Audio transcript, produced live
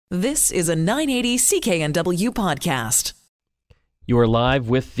This is a 980 CKNW podcast. You are live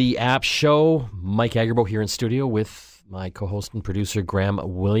with the App Show. Mike Agerbo here in studio with my co-host and producer, Graham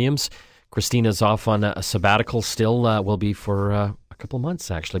Williams. Christina's off on a sabbatical still, will be for a couple of months,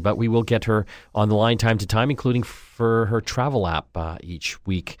 actually. But we will get her on the line time to time, including for her travel app each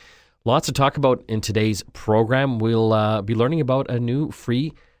week. Lots to talk about in today's program. We'll be learning about a new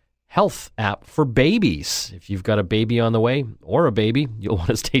free health app for babies. If you've got a baby on the way or a baby, you'll want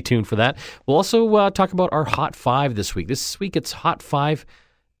to stay tuned for that. We'll also talk about our Hot 5 this week. This week it's Hot 5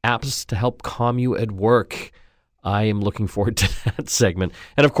 apps to help calm you at work. I am looking forward to that segment.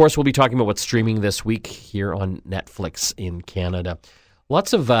 And of course, we'll be talking about what's streaming this week here on Netflix in Canada.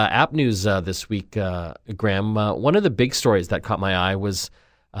 Lots of app news this week, Graham. One of the big stories that caught my eye was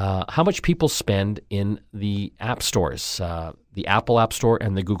how much people spend in the app stores, the Apple App Store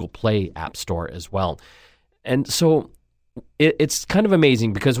and the Google Play App Store as well. And so it's kind of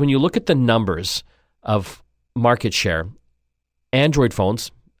amazing because when you look at the numbers of market share, Android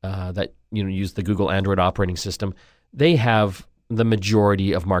phones that use the Google Android operating system, they have the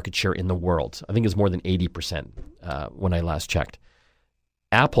majority of market share in the world. I think it's more than 80% when I last checked.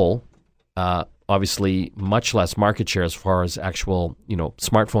 Apple, obviously much less market share as far as actual,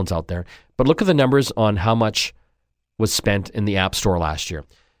 smartphones out there. But look at the numbers on how much was spent in the App Store last year.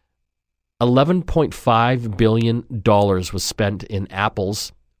 $11.5 billion was spent in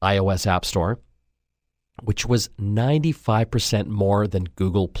Apple's iOS App Store, which was 95% more than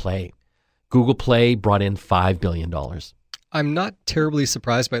Google Play. Google Play brought in $5 billion. I'm not terribly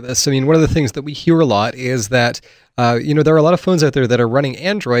surprised by this. I mean, one of the things that we hear a lot is that, there are a lot of phones out there that are running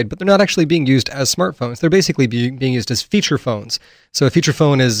Android, but they're not actually being used as smartphones. They're basically being used as feature phones. So a feature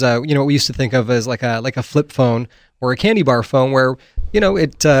phone is, what we used to think of as like a flip phone or a candy bar phone where,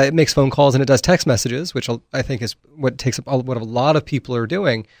 it makes phone calls and it does text messages, which I think is what takes up what a lot of people are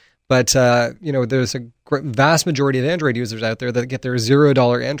doing. But, there's a vast majority of Android users out there that get their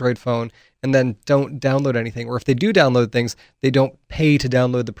 $0 Android phone and then don't download anything. Or if they do download things, they don't pay to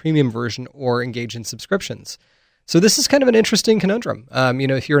download the premium version or engage in subscriptions. So this is kind of an interesting conundrum.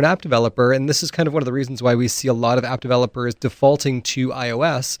 If you're an app developer, and this is kind of one of the reasons why we see a lot of app developers defaulting to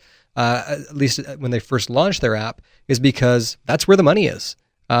iOS, at least when they first launch their app, is because that's where the money is.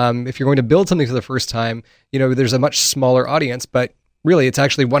 If you're going to build something for the first time, there's a much smaller audience, but really, it's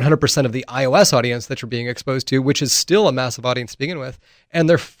actually 100% of the iOS audience that you're being exposed to, which is still a massive audience to begin with. And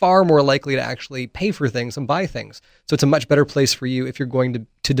they're far more likely to actually pay for things and buy things. So it's a much better place for you if you're going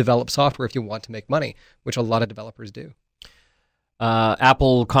to develop software if you want to make money, which a lot of developers do.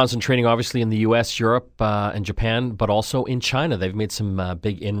 Apple concentrating obviously in the US, Europe, and Japan, but also in China. They've made some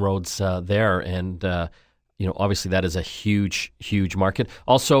big inroads there. And obviously that is a huge, huge market.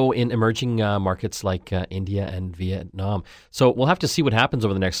 Also in emerging markets like India and Vietnam. So we'll have to see what happens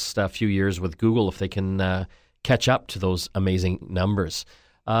over the next few years with Google if they can catch up to those amazing numbers.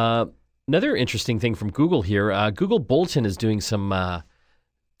 Another interesting thing from Google here, Google Bulletin is doing some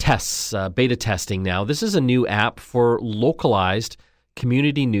tests, beta testing now. This is a new app for localized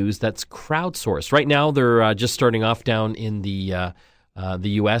community news that's crowdsourced. Right now they're just starting off down in the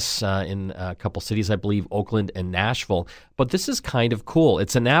U.S. In a couple cities, I believe, Oakland and Nashville. But this is kind of cool.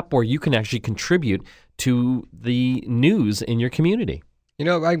 It's an app where you can actually contribute to the news in your community.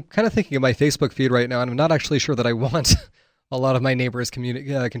 I'm kind of thinking of my Facebook feed right now, and I'm not actually sure that I want a lot of my neighbors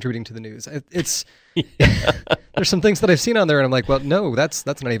contributing to the news. It's there's some things that I've seen on there, and I'm like, well, no, that's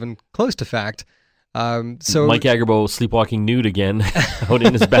not even close to fact. So Mike Agerbo sleepwalking nude again out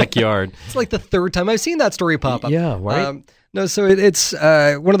in his backyard. It's like the third time I've seen that story pop up. Yeah, right. No, so it's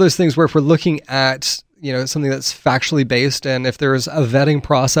one of those things where if we're looking at something that's factually based, and if there's a vetting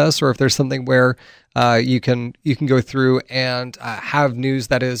process, or if there's something where you can go through and have news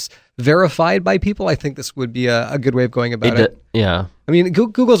that is verified by people, I think this would be a good way of going about it. Yeah. I mean,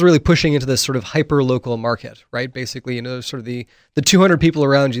 Google's really pushing into this sort of hyper-local market, right? Basically, sort of the 200 people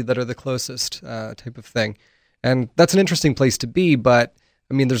around you that are the closest type of thing. And that's an interesting place to be, but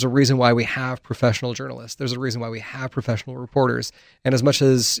I mean, there's a reason why we have professional journalists. There's a reason why we have professional reporters. And as much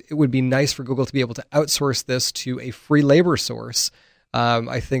as it would be nice for Google to be able to outsource this to a free labor source,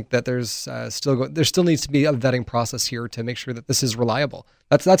 I think that there still needs to be a vetting process here to make sure that this is reliable.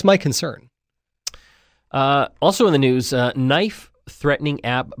 That's my concern. Also in the news, knife-threatening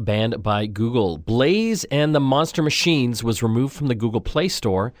app banned by Google. Blaze and the Monster Machines was removed from the Google Play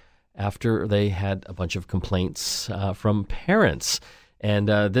Store after they had a bunch of complaints from parents. And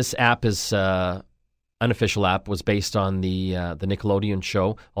this app is unofficial app, was based on the Nickelodeon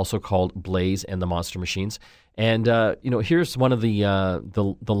show, also called Blaze and the Monster Machines. And here's one of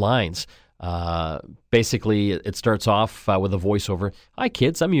the lines. Basically, it starts off with a voiceover. Hi,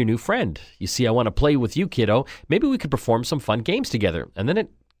 kids, I'm your new friend. You see, I want to play with you, kiddo. Maybe we could perform some fun games together. And then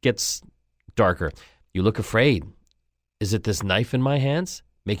it gets darker. You look afraid. Is it this knife in my hands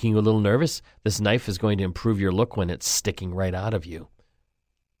making you a little nervous? This knife is going to improve your look when it's sticking right out of you.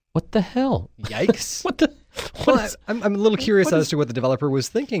 What the hell? Yikes. Well, I'm a little curious as to what the developer was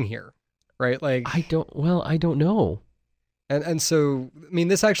thinking here, right? Like, I don't know. And so, I mean,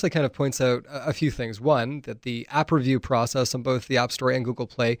 this actually kind of points out a few things. One, that the app review process on both the App Store and Google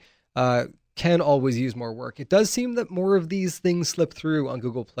Play can always use more work. It does seem that more of these things slip through on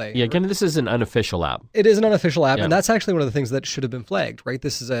Google Play. Yeah, again, this is an unofficial app. It is an unofficial app, Yeah. and that's actually one of the things that should have been flagged, right?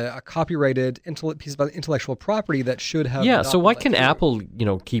 This is a copyrighted piece of intellectual property that should have. Yeah, not so been why let can through. Apple,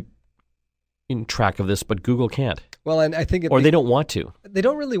 keep in track of this, but Google can't? Well, and I think Or they don't want to. They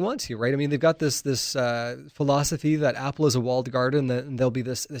don't really want to, right? I mean, they've got this philosophy that Apple is a walled garden, and there'll be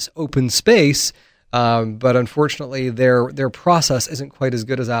this open space. But unfortunately, their process isn't quite as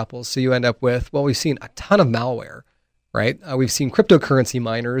good as Apple's. So you end up with, well, we've seen a ton of malware, right? We've seen cryptocurrency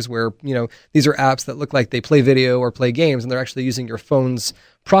miners where, these are apps that look like they play video or play games, and they're actually using your phone's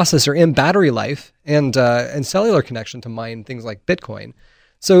processor and battery life and cellular connection to mine things like Bitcoin.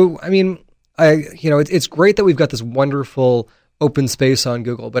 So, I mean, it's great that we've got this wonderful open space on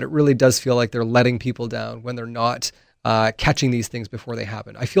Google, but it really does feel like they're letting people down when they're not catching these things before they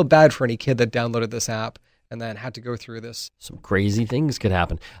happen. I feel bad for any kid that downloaded this app and then had to go through this. Some crazy things could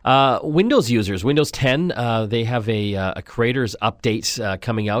happen. Windows users, Windows 10, they have a creators update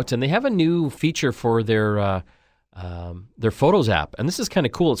coming out, and they have a new feature for their Photos app. And this is kind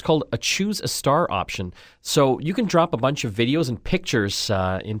of cool. It's called a Choose a Star option. So you can drop a bunch of videos and pictures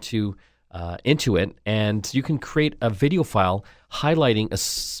into it, and you can create a video file highlighting a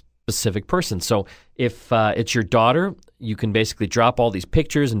specific person. So if it's your daughter, you can basically drop all these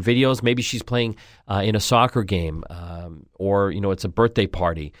pictures and videos. Maybe she's playing in a soccer game, or it's a birthday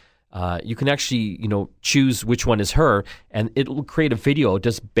party. You can actually choose which one is her, and it will create a video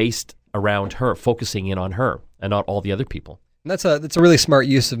just based around her, focusing in on her and not all the other people. And that's a really smart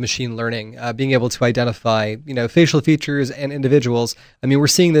use of machine learning, being able to identify, facial features and individuals. I mean, we're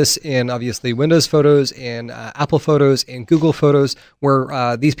seeing this in obviously Windows Photos, in Apple Photos, in Google Photos,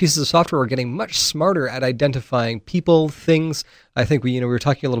 where these pieces of software are getting much smarter at identifying people, things. I think we were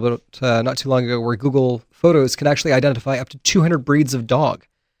talking a little bit not too long ago where Google Photos can actually identify up to 200 breeds of dog.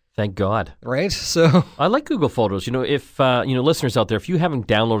 Thank God. Right? So I like Google Photos. If listeners out there, if you haven't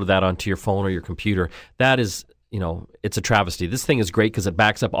downloaded that onto your phone or your computer, that is, it's a travesty. This thing is great because it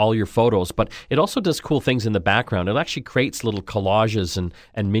backs up all your photos, but it also does cool things in the background. It actually creates little collages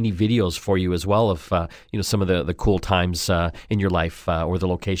and mini videos for you as well of, some of the cool times in your life or the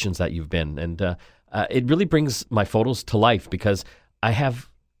locations that you've been. And it really brings my photos to life because I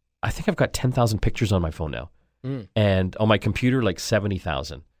think I've got 10,000 pictures on my phone now. And on my computer, like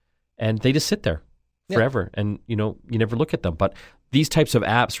 70,000. And they just sit there forever. Yeah. And, you never look at them. But these types of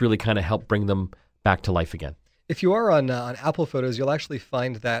apps really kind of help bring them back to life again. If you are on Apple Photos, you'll actually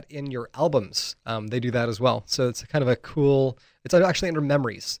find that in your albums. They do that as well. So it's kind of a cool, it's actually under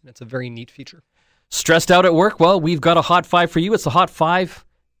Memories. It's a very neat feature. Stressed out at work? Well, we've got a Hot 5 for you. It's the Hot 5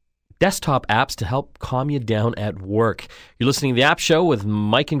 desktop apps to help calm you down at work. You're listening to The App Show with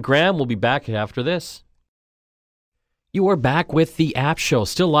Mike and Graham. We'll be back after this. You are back with The App Show.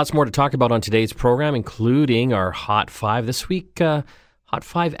 Still lots more to talk about on today's program, including our Hot 5 this week. Hot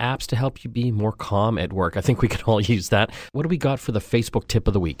 5 apps to help you be more calm at work. I think we can all use that. What do we got for the Facebook tip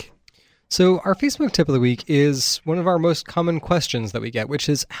of the week? So our Facebook tip of the week is one of our most common questions that we get, which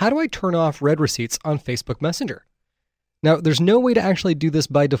is, how do I turn off read receipts on Facebook Messenger? Now, there's no way to actually do this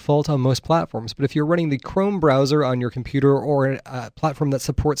by default on most platforms, but if you're running the Chrome browser on your computer or a platform that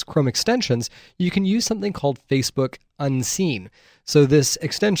supports Chrome extensions, you can use something called Facebook Unseen. So this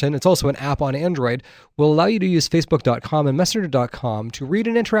extension, it's also an app on Android, will allow you to use Facebook.com and Messenger.com to read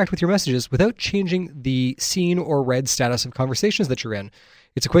and interact with your messages without changing the seen or read status of conversations that you're in.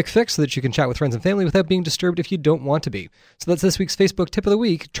 It's a quick fix so that you can chat with friends and family without being disturbed if you don't want to be. So that's this week's Facebook tip of the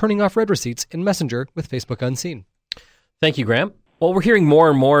week, turning off read receipts in Messenger with Facebook Unseen. Thank you, Graham. Well, we're hearing more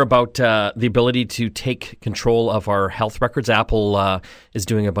and more about the ability to take control of our health records. Apple is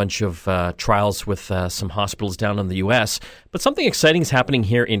doing a bunch of trials with some hospitals down in the U.S., but something exciting is happening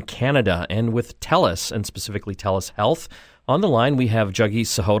here in Canada and with TELUS, and specifically TELUS Health. On the line, we have Juggy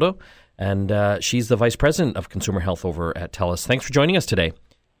Sahota, and she's the Vice President of Consumer Health over at TELUS. Thanks for joining us today.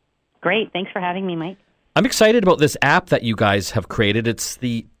 Great. Thanks for having me, Mike. I'm excited about this app that you guys have created. It's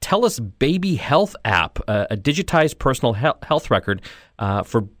the TELUS Baby Health app, a digitized personal health record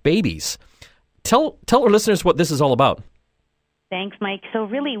for babies. Tell our listeners what this is all about. Thanks, Mike. So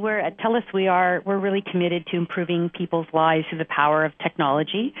really, we're at TELUS. We're really committed to improving people's lives through the power of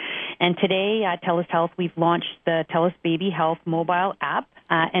technology. And today at TELUS Health, we've launched the TELUS Baby Health mobile app.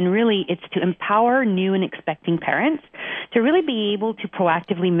 And really, it's to empower new and expecting parents to really be able to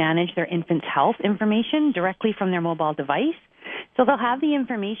proactively manage their infant's health information directly from their mobile device. So they'll have the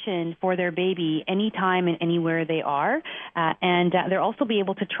information for their baby anytime and anywhere they are. And they'll also be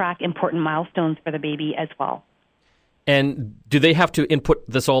able to track important milestones for the baby as well. And do they have to input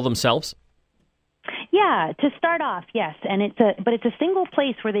this all themselves? Yeah, to start off, yes, and it's a single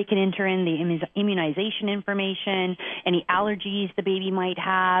place where they can enter in the immunization information, any allergies the baby might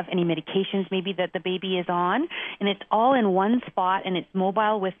have, any medications maybe that the baby is on, and it's all in one spot, and it's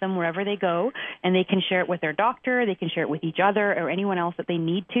mobile with them wherever they go, and they can share it with their doctor, they can share it with each other or anyone else that they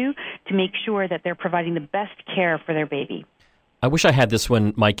need to make sure that they're providing the best care for their baby. I wish I had this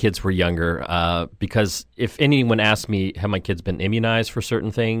when my kids were younger, because if anyone asked me, have my kids been immunized for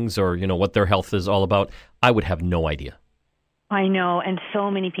certain things or, what their health is all about, I would have no idea. I know, and so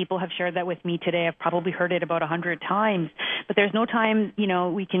many people have shared that with me today. I've probably heard it about 100 times, but there's no time,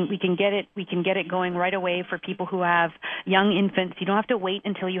 we can get it going right away for people who have young infants. You don't have to wait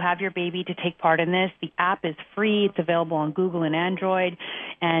until you have your baby to take part in this. The app is free. It's available on Google and Android,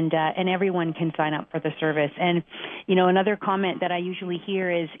 and everyone can sign up for the service. And, another comment that I usually hear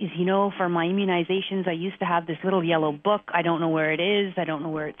is, for my immunizations, I used to have this little yellow book. I don't know where it is. I don't know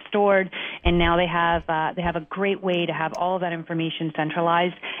where it's stored. And now they have a great way to have all of that information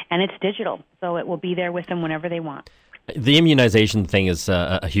centralized, and it's digital, so it will be there with them whenever they want. The immunization thing is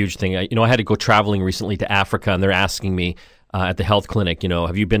a huge thing. I had to go traveling recently to Africa, and they're asking me at the health clinic,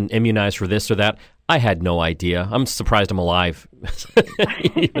 have you been immunized for this or that? I had no idea. I'm surprised I'm alive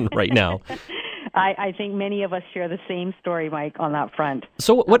even right now. I think many of us share the same story, Mike, on that front.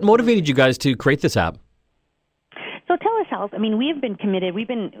 So what motivated you guys to create this app? So TELUS Health, we've been committed.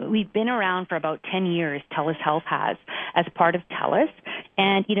 We've been around for about 10 years. TELUS Health has, as part of TELUS,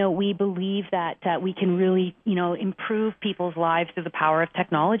 and we believe that we can really improve people's lives through the power of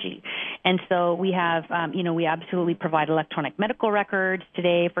technology. And so we have we absolutely provide electronic medical records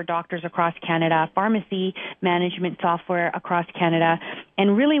today for doctors across Canada, pharmacy management software across Canada,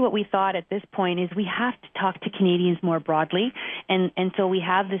 and really what we thought at this point is we have to talk to Canadians more broadly, and so we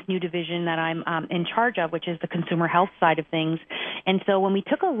have this new division that I'm in charge of, which is the consumer health side of things. And so when we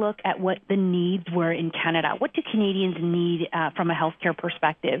took a look at what the needs were in Canada, what do Canadians need from a healthcare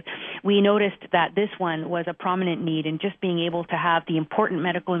perspective, we noticed that this one was a prominent need, and just being able to have the important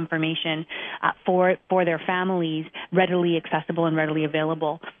medical information for their families readily accessible and readily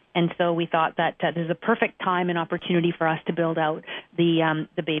available. And so we thought that there's a perfect time and opportunity for us to build out the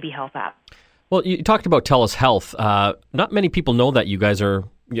Baby Health app. Well, you talked about TELUS Health. Not many people know that you guys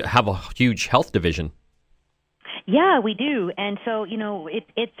have a huge health division. Yeah, we do. And so,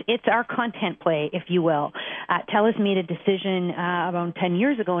 it's our content play, if you will. TELUS made a decision around 10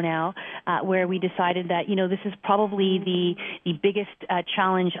 years ago now where we decided that, this is probably the biggest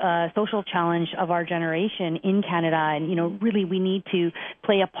challenge, social challenge of our generation in Canada. And, really we need to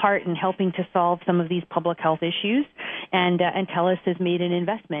play a part in helping to solve some of these public health issues. And TELUS has made an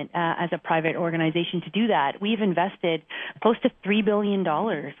investment as a private organization to do that. We've invested close to $3 billion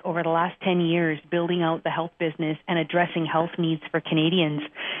over the last 10 years building out the health business and addressing health needs for Canadians,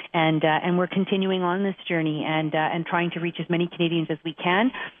 and we're continuing on this journey and trying to reach as many Canadians as we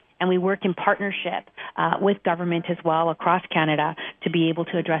can. And we work in partnership with government as well across Canada to be able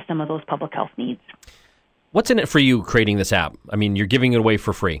to address some of those public health needs. What's in it for you creating this app? You're giving it away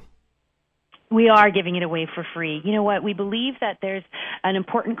for free. We are giving it away for free. You know what? We believe that there's an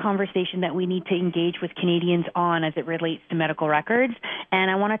important conversation that we need to engage with Canadians on as it relates to medical records. And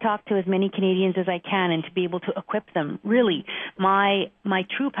I want to talk to as many Canadians as I can and to be able to equip them. Really, my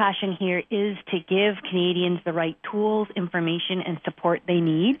true passion here is to give Canadians the right tools, information, and support they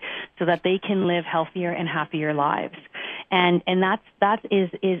need so that they can live healthier and happier lives. And that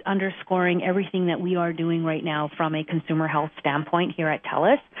is underscoring everything that we are doing right now from a consumer health standpoint here at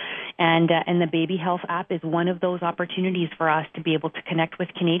TELUS. And the Baby Health app is one of those opportunities for us to be able to connect with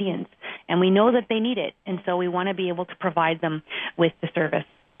Canadians. And we know that they need it. And so we want to be able to provide them with the service,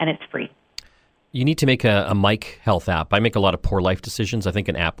 and it's free. You need to make a Mike Health app. I make a lot of poor life decisions. I think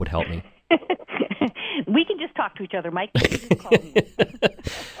an app would help me. We can just talk to each other, Mike. You can just call me.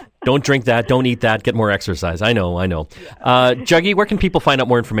 Don't drink that. Don't eat that. Get more exercise. I know. Juggy, where can people find out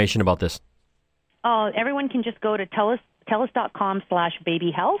more information about this? Everyone can just go to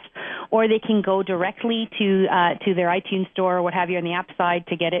TELUS.com/babyhealth, or they can go directly to their iTunes store or what have you on the app side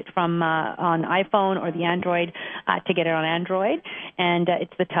to get it from on iPhone, or the Android to get it on Android. And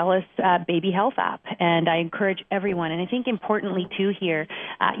it's the TELUS Baby Health app. And I encourage everyone, and I think importantly too here,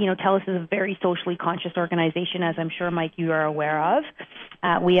 TELUS is a very socially conscious organization, as I'm sure, Mike, you are aware of.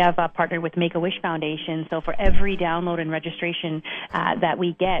 We have partnered with Make-A-Wish Foundation, so for every download and registration that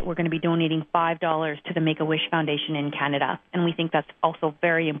we get, we're going to be donating $5 to the Make-A-Wish Foundation in Canada. And we think that's also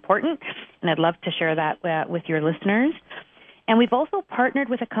very important, and I'd love to share that with your listeners. And we've also partnered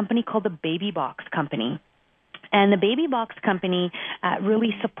with a company called the Baby Box Company. And the Baby Box Company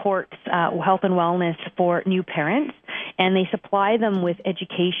really supports health and wellness for new parents, and they supply them with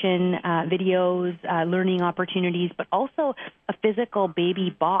education, videos, learning opportunities, but also a physical baby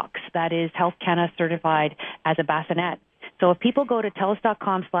box that is Health Canada certified as a bassinet. So if people go to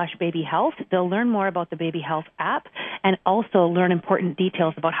TELUS.com/babyhealth, they'll learn more about the Baby Health app and also learn important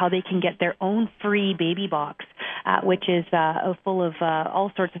details about how they can get their own free baby box, which is full of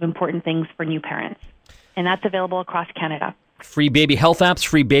all sorts of important things for new parents. And that's available across Canada. Free baby health apps,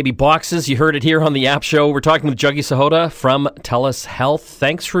 free baby boxes. You heard it here on the App Show. We're talking with Juggy Sahota from TELUS Health.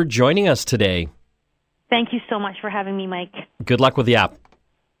 Thanks for joining us today. Thank you so much for having me, Mike. Good luck with the app.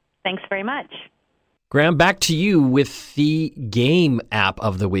 Thanks very much. Graham, back to you with the game app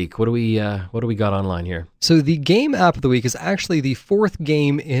of the week. What do we got online here? So the game app of the week is actually the fourth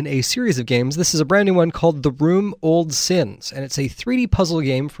game in a series of games. This is a brand new one called The Room Old Sins, and it's a 3D puzzle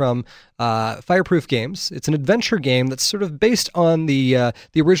game from Fireproof Games. It's an adventure game that's sort of based on the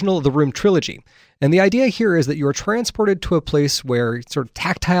original The Room trilogy. And the idea here is that you are transported to a place where sort of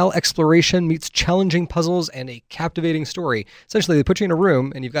tactile exploration meets challenging puzzles and a captivating story. Essentially, they put you in a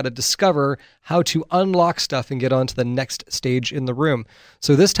room and you've got to discover how to unlock stuff and get on to the next stage in the room.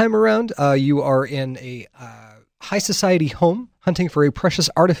 So this time around, you are in a high society home hunting for a precious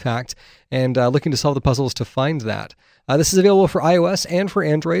artifact and looking to solve the puzzles to find that. This is available for iOS and for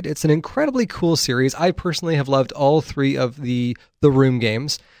Android. It's an incredibly cool series. I personally have loved all three of the Room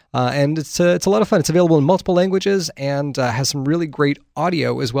games. And it's a lot of fun. It's available in multiple languages and has some really great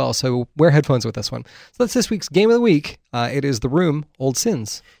audio as well. So wear headphones with this one. So that's this week's Game of the Week. It is The Room Old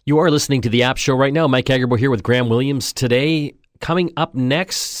Sins. You are listening to the App Show right now. Mike Agerbo here with Graham Williams today. Coming up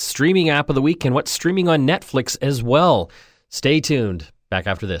next, Streaming App of the Week and what's streaming on Netflix as well. Stay tuned. Back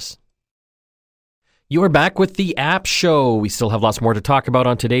after this. You are back with the App Show. We still have lots more to talk about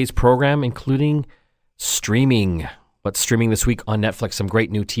on today's program, including streaming. What's streaming this week on Netflix? Some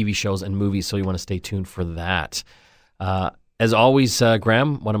great new TV shows and movies, so you want to stay tuned for that. As always,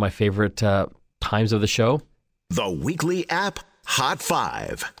 Graham, one of my favorite times of the show. The Weekly App Hot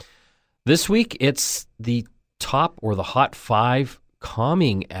 5. This week, it's the top or the Hot 5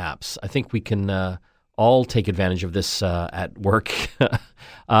 calming apps. I think we can all take advantage of this at work.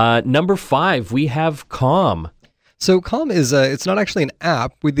 Number 5, we have Calm. So Calm is it's not actually an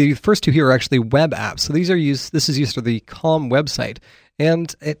app. The first two here are actually web apps. So this is used for the Calm website.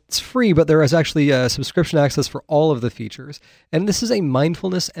 And it's free, but there is actually subscription access for all of the features. And this is a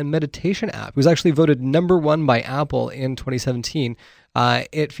mindfulness and meditation app. It was actually voted number 1 by Apple in 2017.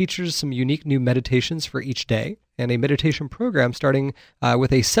 It features some unique new meditations for each day and a meditation program starting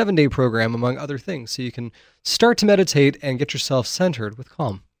with a 7-day program, among other things. So you can start to meditate and get yourself centered with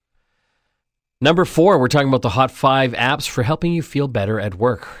Calm. Number 4, we're talking about the Hot 5 apps for helping you feel better at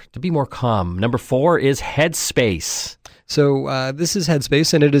work, to be more calm. Number 4 is Headspace. So this is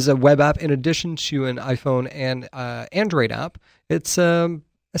Headspace, and it is a web app in addition to an iPhone and Android app. It's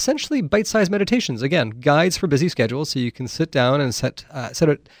essentially bite-sized meditations. Again, guides for busy schedules, so you can sit down and set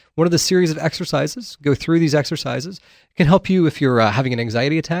one of the series of exercises, go through these exercises. It can help you if you're having an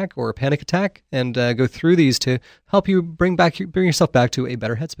anxiety attack or a panic attack, and go through these to help you bring yourself back to a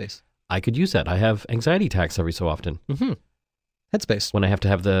better headspace. I could use that. I have anxiety attacks every so often. Mm-hmm. Headspace. When I have to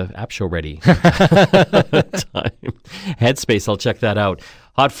have the App Show ready. Headspace, I'll check that out.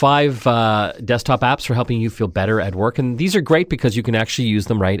 Hot 5 desktop apps for helping you feel better at work. And these are great because you can actually use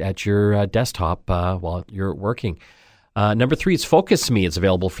them right at your desktop while you're working. Number 3 is Focus Me. It's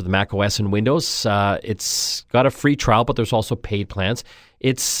available for the Mac OS and Windows. It's got a free trial, but there's also paid plans.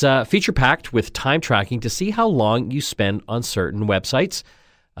 It's feature-packed with time tracking to see how long you spend on certain websites.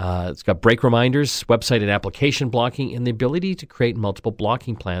 It's got break reminders, website and application blocking, and the ability to create multiple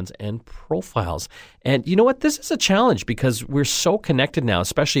blocking plans and profiles. And you know what? This is a challenge because we're so connected now,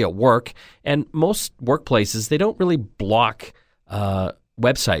 especially at work. And most workplaces, they don't really block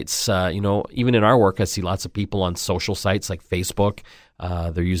websites. Even in our work, I see lots of people on social sites like Facebook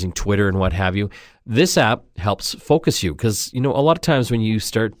They're using Twitter and what have you. This app helps focus you because, a lot of times when you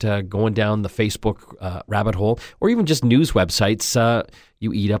start going down the Facebook rabbit hole or even just news websites,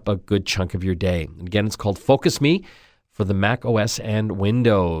 you eat up a good chunk of your day. Again, it's called Focus Me for the Mac OS and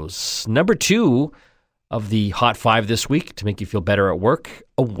Windows. Number 2 of the Hot 5 this week to make you feel better at work,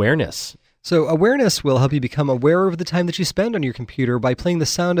 awareness. So awareness will help you become aware of the time that you spend on your computer by playing the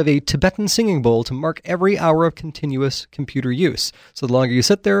sound of a Tibetan singing bowl to mark every hour of continuous computer use. So the longer you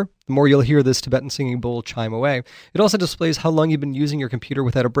sit there, the more you'll hear this Tibetan singing bowl chime away. It also displays how long you've been using your computer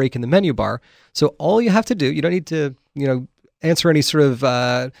without a break in the menu bar. So all you have to do, you don't need to, answer any sort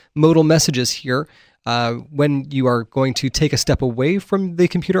of modal messages here. When you are going to take a step away from the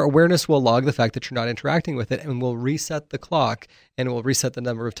computer, awareness will log the fact that you're not interacting with it and will reset the clock and it will reset the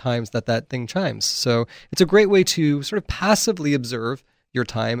number of times that thing chimes. So it's a great way to sort of passively observe your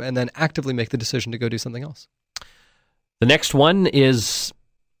time and then actively make the decision to go do something else. The next one is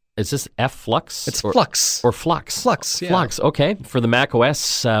this Flux? It's Flux. Or Flux. Flux, yeah. Flux, okay. For the Mac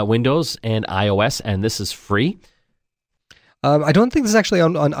OS, Windows, and iOS, and this is free. I don't think this is actually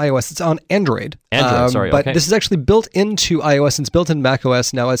on iOS. It's on Android. But this is actually built into iOS and it's built in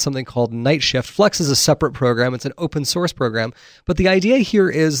macOS now as something called Night Shift. Flux is a separate program. It's an open source program. But the idea here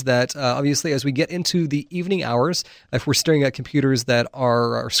is that obviously as we get into the evening hours, if we're staring at computers that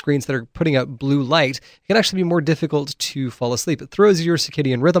are screens that are putting out blue light, it can actually be more difficult to fall asleep. It throws your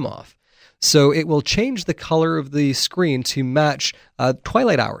circadian rhythm off. So it will change the color of the screen to match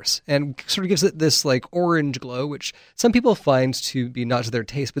twilight hours and sort of gives it this like orange glow, which some people find to be not to their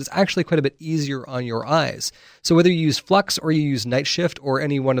taste, but it's actually quite a bit easier on your eyes. So whether you use Flux or you use Night Shift or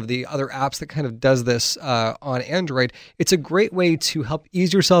any one of the other apps that kind of does this on Android, it's a great way to help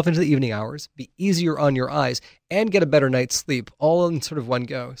ease yourself into the evening hours, be easier on your eyes, and get a better night's sleep, all in sort of one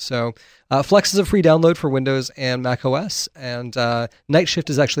go. So Flux is a free download for Windows and Mac OS, and Night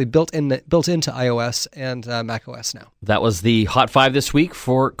Shift is actually built into iOS and Mac OS now. That was the Hot 5 this week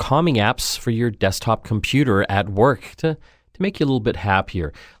for calming apps for your desktop computer at work to make you a little bit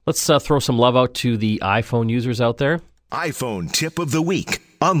happier. Let's throw some love out to the iPhone users out there. iPhone Tip of the Week.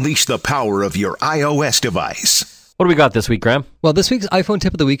 Unleash the power of your iOS device. What do we got this week, Graham? Well, this week's iPhone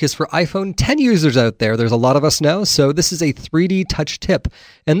tip of the week is for iPhone 10 users out there. There's a lot of us now, so this is a 3D touch tip.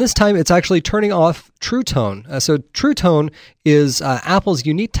 And this time it's actually turning off True Tone. So True Tone is Apple's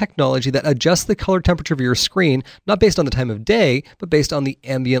unique technology that adjusts the color temperature of your screen, not based on the time of day, but based on the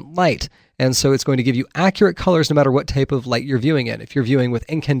ambient light. And so it's going to give you accurate colors no matter what type of light you're viewing in. If you're viewing with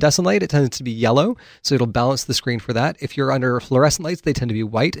incandescent light, it tends to be yellow, so it'll balance the screen for that. If you're under fluorescent lights, they tend to be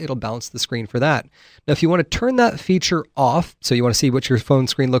white. It'll balance the screen for that. Now, if you want to turn that feature off, so you want to see what your phone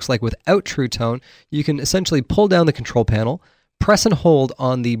screen looks like without True Tone, you can essentially pull down the control panel, press and hold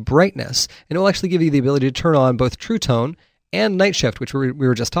on the brightness, and it will actually give you the ability to turn on both True Tone and Night Shift, which we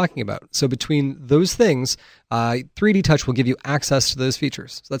were just talking about. So between those things, 3D Touch will give you access to those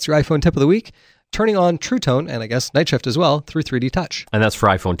features. So that's your iPhone tip of the week, turning on True Tone and I guess Night Shift as well through 3D Touch. And that's for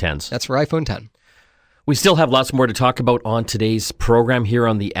iPhone 10s. That's for iPhone 10. We still have lots more to talk about on today's program here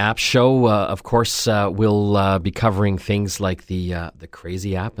on the App Show. Of course, we'll be covering things like the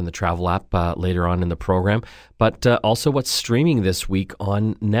Crazy app and the Travel app later on in the program, but also what's streaming this week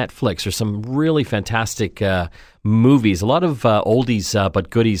on Netflix. There's some really fantastic movies, a lot of oldies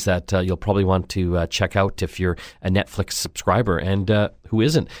but goodies that you'll probably want to check out if you're a Netflix subscriber, and who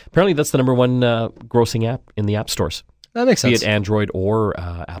isn't? Apparently, that's the number one grossing app in the app stores. That makes sense. Be it Android or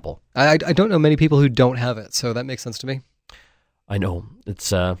Apple. I don't know many people who don't have it, so that makes sense to me. I know.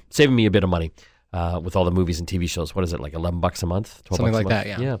 It's saving me a bit of money with all the movies and TV shows. What is it, like $11 a month? Something like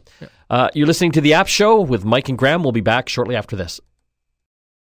that, yeah. You're listening to The App Show with Mike and Graham. We'll be back shortly after this.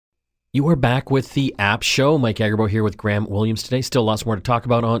 You are back with The App Show. Mike Agerbo here with Graham Williams today. Still lots more to talk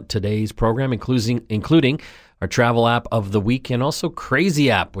about on today's program, including our travel app of the week and also Crazy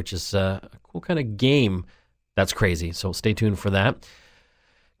app, which is a cool kind of game. That's crazy, so stay tuned for that.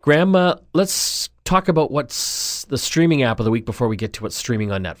 Graham, let's talk about what's the streaming app of the week before we get to what's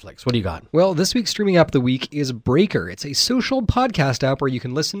streaming on Netflix. What do you got? Well, this week's streaming app of the week is Breaker. It's a social podcast app where you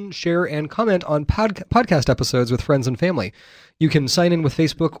can listen, share, and comment on podcast episodes with friends and family. You can sign in with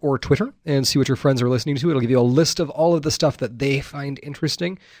Facebook or Twitter and see what your friends are listening to. It'll give you a list of all of the stuff that they find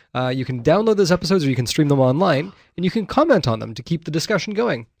interesting. You can download those episodes or you can stream them online, and you can comment on them to keep the discussion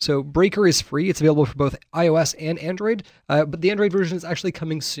going. So Breaker is free. It's available for both iOS and Android, but the Android version is actually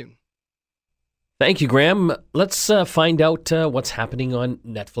coming soon. Thank you, Graham. Let's find out what's happening on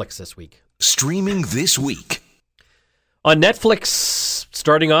Netflix this week. Streaming this week. On Netflix,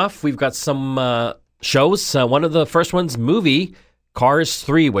 starting off, we've got some shows. One of the first ones, movie, Cars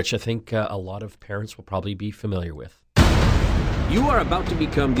 3, which I think a lot of parents will probably be familiar with. You are about to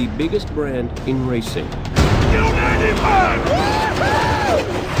become the biggest brand in racing.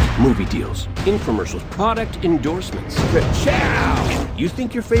 Movie deals, infomercials, product endorsements. Ciao! You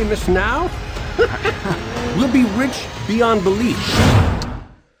think you're famous now? We'll be rich beyond belief.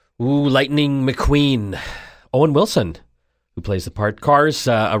 Ooh, Lightning McQueen. Owen Wilson, who plays the part. Cars,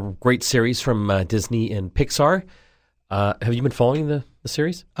 a great series from Disney and Pixar. Have you been following the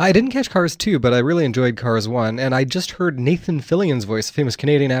series? I didn't catch Cars 2, but I really enjoyed Cars 1, and I just heard Nathan Fillion's voice, a famous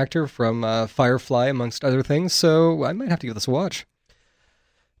Canadian actor from Firefly, amongst other things, so I might have to give this a watch.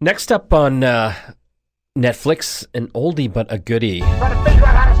 Next up on Netflix, an oldie but a goodie. Trying to figure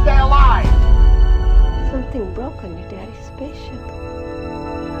out how to stay alive. Something broke on your daddy's spaceship.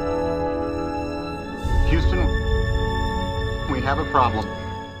 Houston, we have a problem.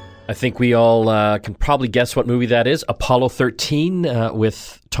 I think we all can probably guess what movie that is. Apollo 13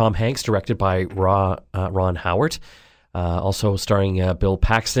 with Tom Hanks, directed by Ron Howard. Also starring Bill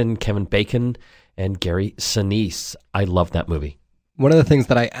Paxton, Kevin Bacon, and Gary Sinise. I love that movie. One of the things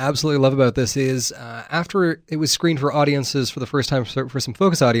that I absolutely love about this is after it was screened for audiences for the first time for some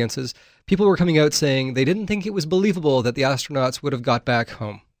focus audiences, people were coming out saying they didn't think it was believable that the astronauts would have got back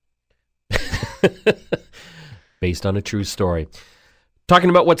home. Based on a true story. Talking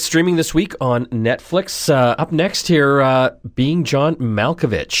about what's streaming this week on Netflix. Up next here, Being John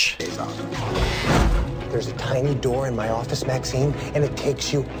Malkovich. There's a tiny door in my office, Maxine, and it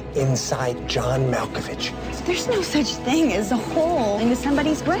takes you inside John Malkovich. There's no such thing as a hole into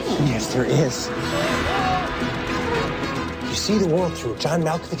somebody's brain. Yes, there is. You see the world through John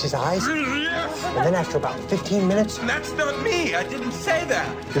Malkovich's eyes, and then after about 15 minutes... That's not me. I didn't say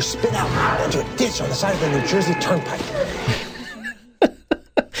that. You're spit out into a ditch on the side of the New Jersey Turnpike.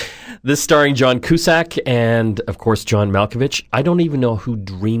 This starring John Cusack and, of course, John Malkovich. I don't even know who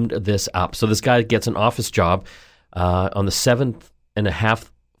dreamed this up. So this guy gets an office job on the 7.5th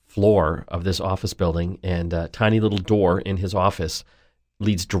floor of this office building, and a tiny little door in his office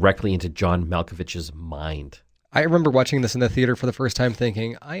leads directly into John Malkovich's mind. I remember watching this in the theater for the first time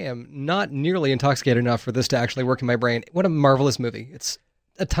thinking, I am not nearly intoxicated enough for this to actually work in my brain. What a marvelous movie. It's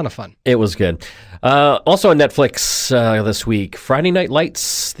a ton of fun. It was good. Also on Netflix this week, Friday Night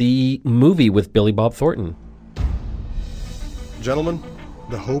Lights, the movie with Billy Bob Thornton. Gentlemen,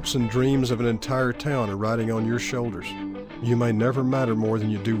 the hopes and dreams of an entire town are riding on your shoulders. You may never matter more than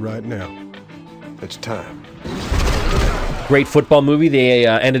you do right now. It's time. Great football movie. They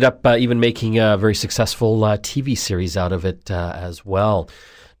ended up even making a very successful TV series out of it as well.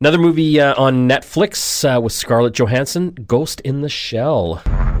 Another movie on Netflix with Scarlett Johansson, Ghost in the Shell.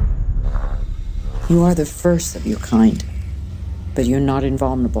 You are the first of your kind, but you're not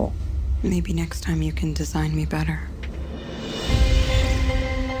invulnerable. Maybe next time you can design me better.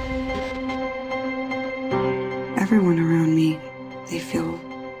 Everyone around me, they feel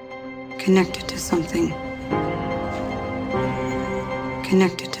connected to something.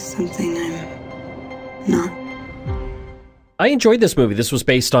 Connected to something I'm not. I enjoyed this movie. This was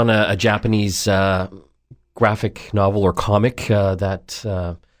based on a Japanese graphic novel or comic that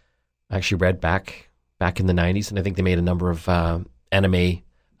I actually read back in the 90s, and I think they made a number of anime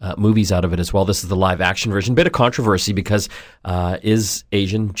movies out of it as well. This is the live-action version. Bit of controversy because is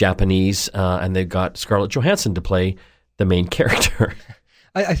Asian, Japanese, and they've got Scarlett Johansson to play the main character.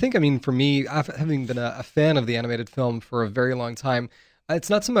 I think, for me, having been a fan of the animated film for a very long time, it's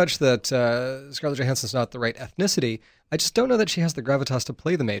not so much that Scarlett Johansson's not the right ethnicity. I just don't know that she has the gravitas to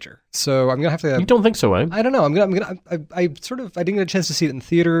play the Major. So I'm gonna have to. You don't think so, eh? I don't know. I didn't get a chance to see it in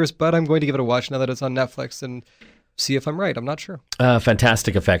theaters, but I'm going to give it a watch now that it's on Netflix and see if I'm right. I'm not sure.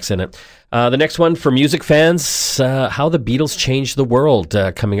 Fantastic effects in it. The next one for music fans: How the Beatles Changed the World,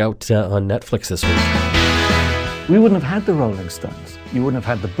 coming out on Netflix this week. We wouldn't have had the Rolling Stones. You wouldn't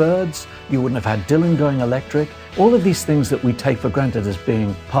have had the Byrds. You wouldn't have had Dylan going electric. All of these things that we take for granted as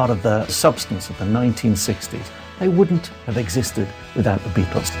being part of the substance of the 1960s, they wouldn't have existed without the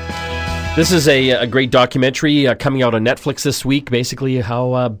Beatles. This is a great documentary coming out on Netflix this week, basically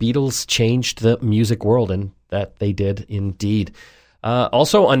how Beatles changed the music world, and that they did indeed.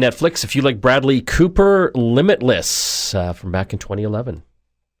 Also on Netflix, if you like Bradley Cooper, Limitless, from back in 2011.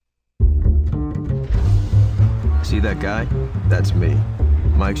 See that guy? That's me.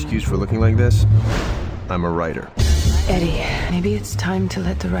 My excuse for looking like this? I'm a writer. Eddie, maybe it's time to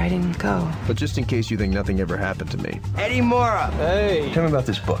let the writing go. But just in case you think nothing ever happened to me. Eddie Mora! Hey! Tell me about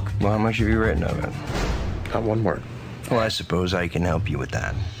this book. Well, how much have you written of it? Not one word. Well, I suppose I can help you with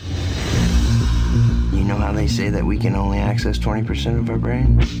that. You know how they say that we can only access 20% of our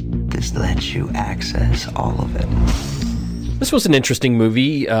brain? This lets you access all of it. This was an interesting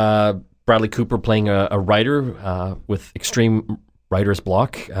movie. Bradley Cooper playing a writer with extreme writer's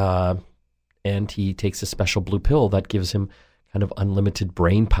block, and he takes a special blue pill that gives him kind of unlimited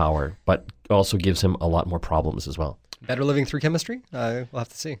brain power, but also gives him a lot more problems as well. Better living through chemistry? We'll have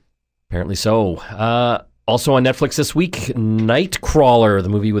to see. Apparently so. Also on Netflix this week, Nightcrawler, the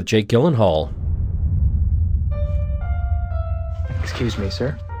movie with Jake Gyllenhaal. Excuse me,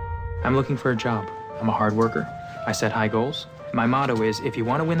 sir. I'm looking for a job. I'm a hard worker. I set high goals. My motto is, if you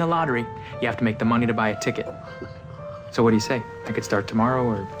want to win the lottery, you have to make the money to buy a ticket. So what do you say? I could start tomorrow,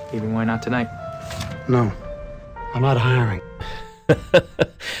 or even why not tonight? No, I'm not hiring.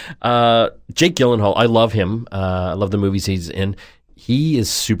 Jake Gyllenhaal, I love him. I love the movies he's in. He is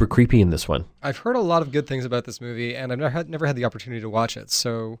super creepy in this one. I've heard a lot of good things about this movie, and I've never had the opportunity to watch it.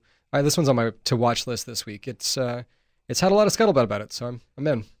 So this one's on my to-watch list this week. It's had a lot of scuttlebutt about it, so I'm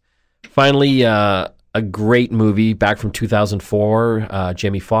in. Finally, a great movie back from 2004.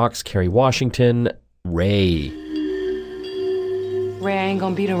 Jamie Foxx, Kerry Washington, Ray. Ray, I ain't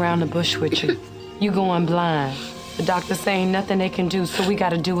gonna beat around the bush with you. You going blind. The doctor saying nothing they can do, so we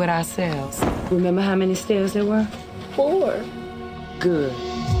gotta do it ourselves. Remember how many stairs there were? 4. Good.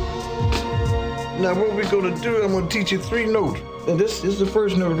 Now what we're gonna do, I'm gonna teach you 3 notes. And this is the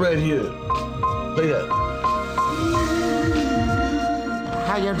first note right here. Play that.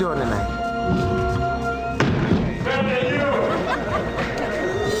 How you doing tonight?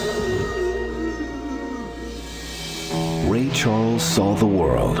 Ray Charles saw the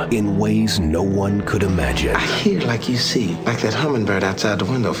world in ways no one could imagine. I hear like you see, like that hummingbird outside the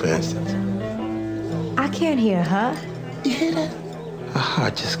window, for instance. I can't hear her. You hear that? A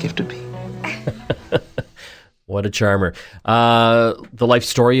heart just skipped a beat. What a charmer. The life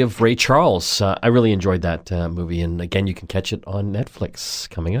story of Ray Charles. I really enjoyed that movie, and again, you can catch it on Netflix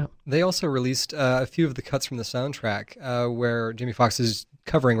coming up. They also released a few of the cuts from the soundtrack where Jamie Foxx is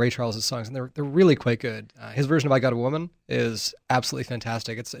covering Ray Charles' songs, and they're really quite good. His version of I Got a Woman is absolutely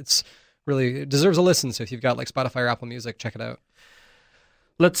fantastic. It's really, it deserves a listen, so if you've got like Spotify or Apple Music, check it out.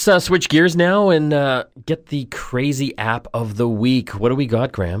 Let's switch gears now and get the crazy app of the week. What do we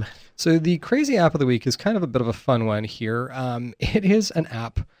got, Graham? So the crazy app of the week is kind of a bit of a fun one here. It is an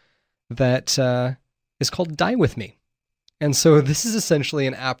app that is called Die With Me. And so this is essentially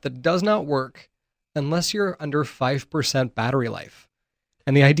an app that does not work unless you're under 5% battery life.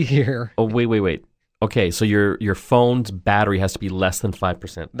 And the idea here... Oh, wait. Okay, so your phone's battery has to be less than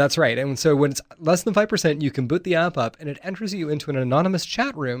 5%. That's right. And so when it's less than 5%, you can boot the app up and it enters you into an anonymous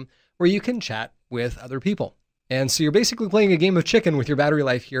chat room where you can chat with other people. And so you're basically playing a game of chicken with your battery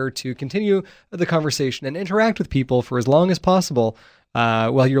life here to continue the conversation and interact with people for as long as possible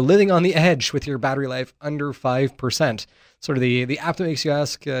while you're living on the edge with your battery life under 5%. Sort of the app that makes you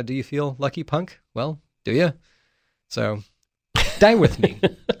ask, do you feel lucky, punk? Well, do you? So... Die With Me.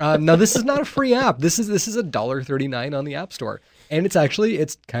 Now, this is not a free app. This is $1.39 on the App Store. And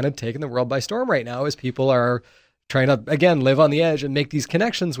it's kind of taken the world by storm right now as people are trying to, again, live on the edge and make these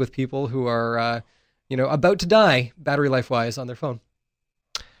connections with people who are, about to die, battery life-wise, on their phone.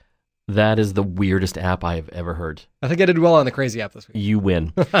 That is the weirdest app I have ever heard. I think I did well on the crazy app this week. You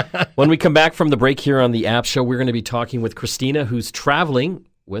win. When we come back from the break here on the App Show, we're going to be talking with Christina, who's traveling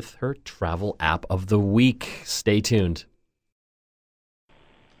with her travel app of the week. Stay tuned.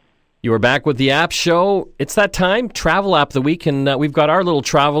 You are back with the App Show. It's that time, Travel App of the Week, and we've got our little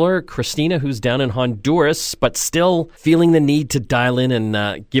traveler, Christina, who's down in Honduras, but still feeling the need to dial in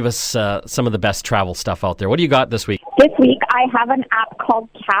and give us some of the best travel stuff out there. What do you got this week? This week, I have an app called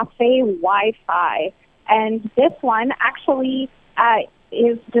Cafe Wi-Fi, and this one actually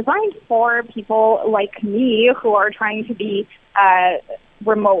is designed for people like me who are trying to be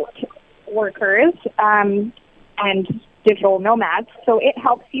remote workers and digital nomads. So it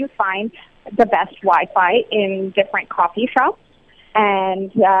helps you find the best Wi-Fi in different coffee shops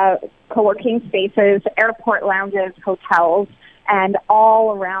and co-working spaces, airport lounges, hotels, and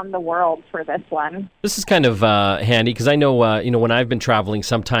all around the world for this one. This is kind of handy because I know, when I've been traveling,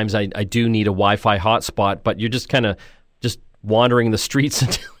 sometimes I do need a Wi-Fi hotspot, but you're just kind of wandering the streets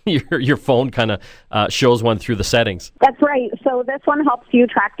until your phone kind of shows one through the settings. That's right. So this one helps you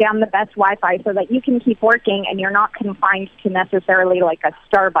track down the best Wi-Fi so that you can keep working and you're not confined to necessarily like a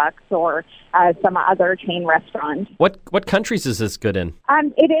Starbucks or some other chain restaurant. What countries is this good in?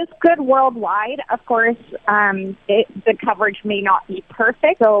 It is good worldwide. Of course, the coverage may not be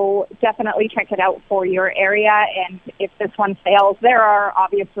perfect, so definitely check it out for your area. And if this one fails, there are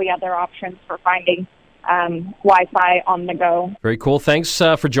obviously other options for finding Wi-Fi on the go. Very cool. Thanks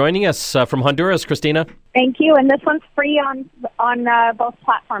for joining us from Honduras, Christina. Thank you. And this one's free on both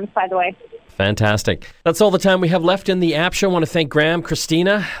platforms, by the way. Fantastic. That's all the time we have left in the App Show. I want to thank Graham,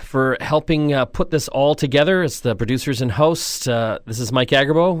 Christina for helping put this all together as the producers and hosts. This is Mike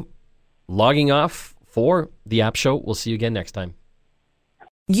Agerbo logging off for the App Show. We'll see you again next time.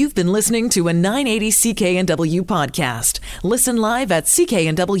 You've been listening to a 980 CKNW podcast. Listen live at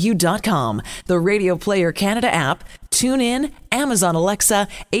cknw.com, the Radio Player Canada app, TuneIn, Amazon Alexa,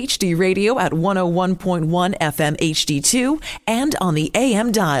 HD Radio at 101.1 FM HD2, and on the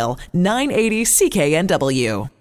AM dial, 980 CKNW.